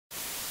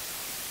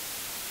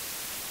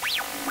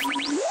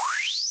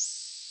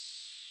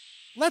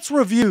Let's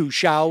review,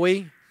 shall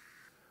we,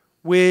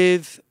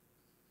 with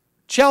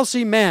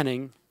Chelsea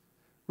Manning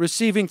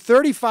receiving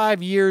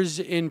 35 years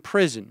in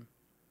prison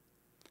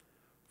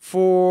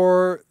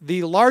for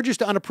the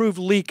largest unapproved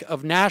leak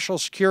of national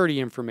security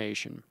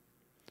information.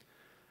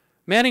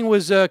 Manning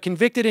was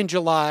convicted in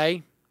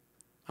July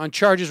on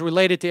charges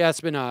related to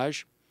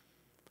espionage.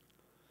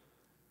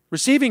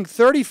 Receiving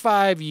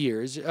 35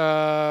 years,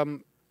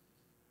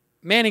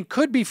 Manning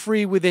could be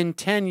free within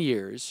 10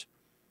 years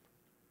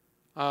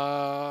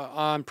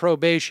on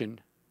probation.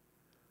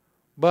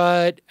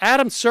 But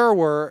Adam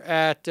Serwer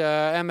at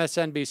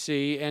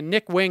MSNBC and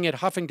Nick Wing at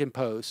Huffington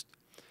Post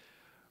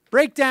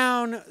break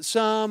down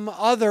some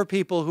other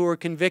people who were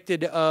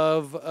convicted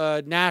of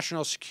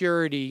national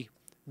security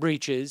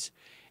breaches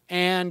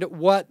and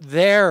what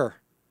their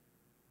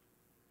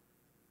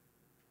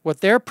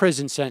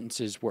prison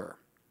sentences were.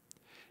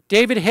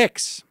 David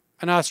Hicks,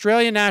 an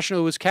Australian national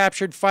who was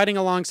captured fighting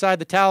alongside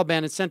the Taliban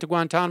and sent to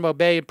Guantanamo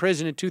Bay in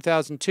prison in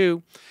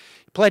 2002,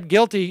 pled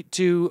guilty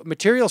to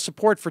material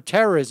support for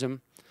terrorism,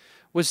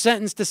 was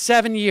sentenced to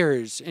 7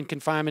 years in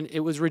confinement.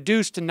 It was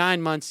reduced to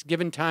 9 months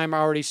given time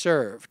already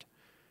served.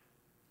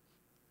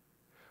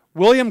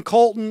 William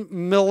Colton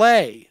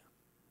Millay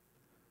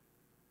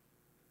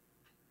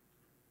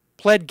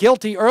pled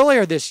guilty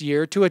earlier this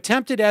year to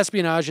attempted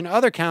espionage and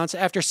other counts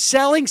after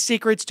selling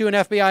secrets to an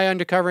FBI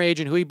undercover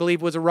agent who he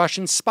believed was a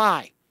Russian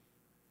spy.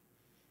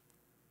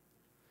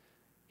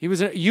 He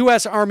was a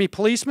U.S. Army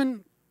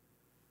policeman.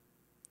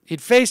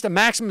 He'd faced a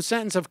maximum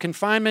sentence of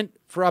confinement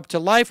for up to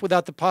life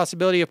without the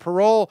possibility of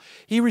parole.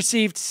 He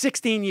received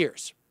 16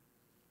 years.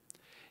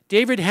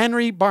 David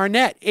Henry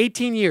Barnett,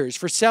 18 years,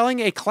 for selling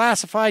a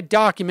classified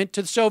document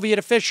to the Soviet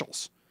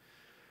officials.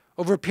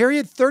 Over a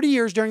period of 30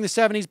 years during the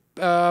 70s,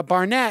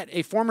 Barnett,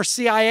 a former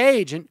CIA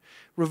agent,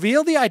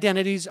 revealed the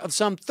identities of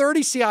some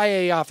 30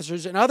 CIA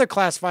officers and other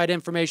classified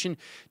information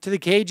to the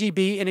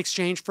KGB in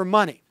exchange for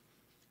money.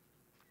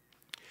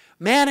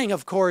 Manning,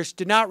 of course,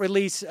 did not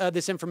release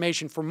this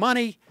information for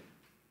money,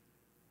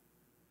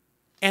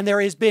 and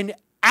there has been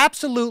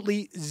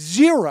absolutely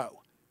zero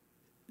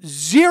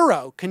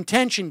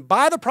contention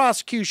by the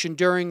prosecution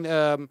during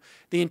the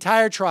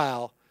entire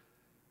trial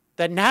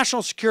that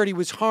national security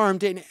was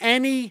harmed in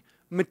any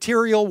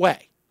material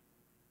way.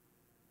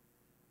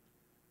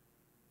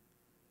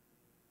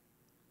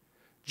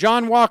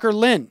 John Walker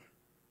Lynn,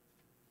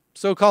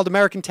 so-called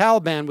American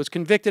Taliban, was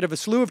convicted of a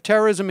slew of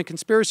terrorism and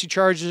conspiracy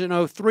charges in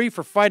 2003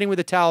 for fighting with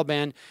the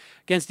Taliban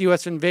against the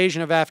U.S.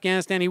 invasion of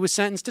Afghanistan. He was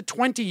sentenced to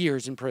 20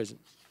 years in prison.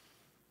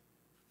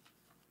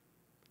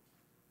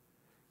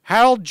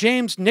 Harold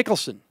James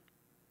Nicholson,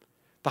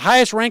 the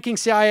highest-ranking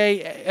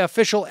CIA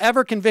official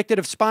ever convicted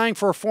of spying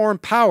for a foreign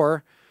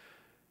power.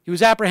 He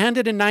was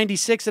apprehended in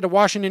 '96 at a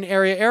Washington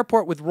area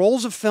airport with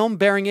rolls of film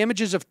bearing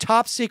images of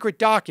top-secret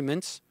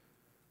documents.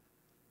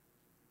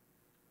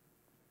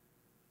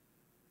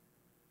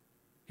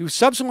 He was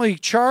subsequently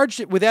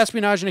charged with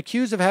espionage and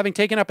accused of having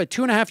taken up a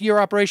 2.5-year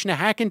operation to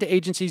hack into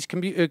agencies'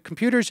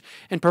 computers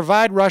and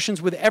provide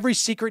Russians with every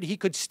secret he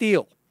could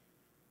steal.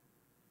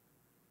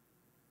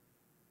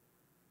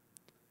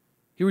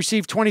 He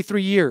received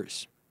 23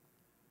 years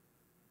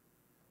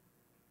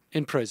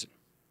in prison.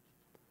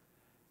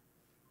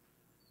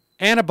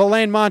 Ana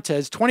Belén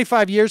Montes,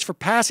 25 years for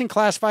passing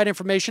classified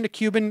information to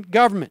Cuban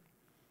government.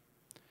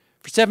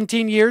 For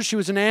 17 years, she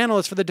was an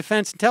analyst for the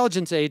Defense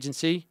Intelligence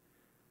Agency,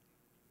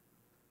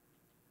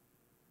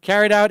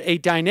 carried out a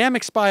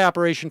dynamic spy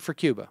operation for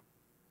Cuba.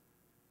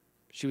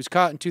 She was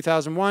caught in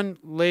 2001,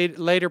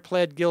 later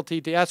pled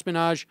guilty to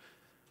espionage.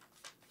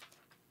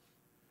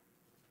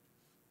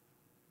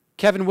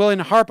 Kevin William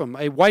Harpham,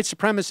 a white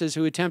supremacist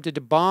who attempted to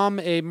bomb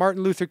a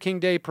Martin Luther King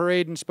Day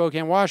parade in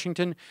Spokane,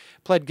 Washington,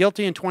 pled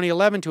guilty in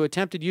 2011 to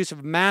attempted use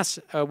of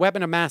a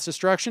weapon of mass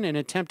destruction and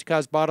attempt to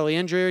cause bodily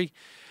injury.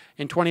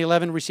 In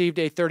 2011, received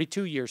a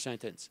 32-year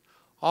sentence.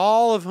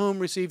 All of whom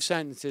received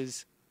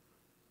sentences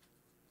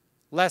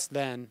less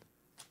than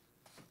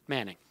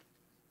Manning.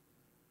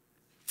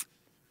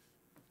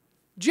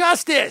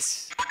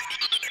 Justice!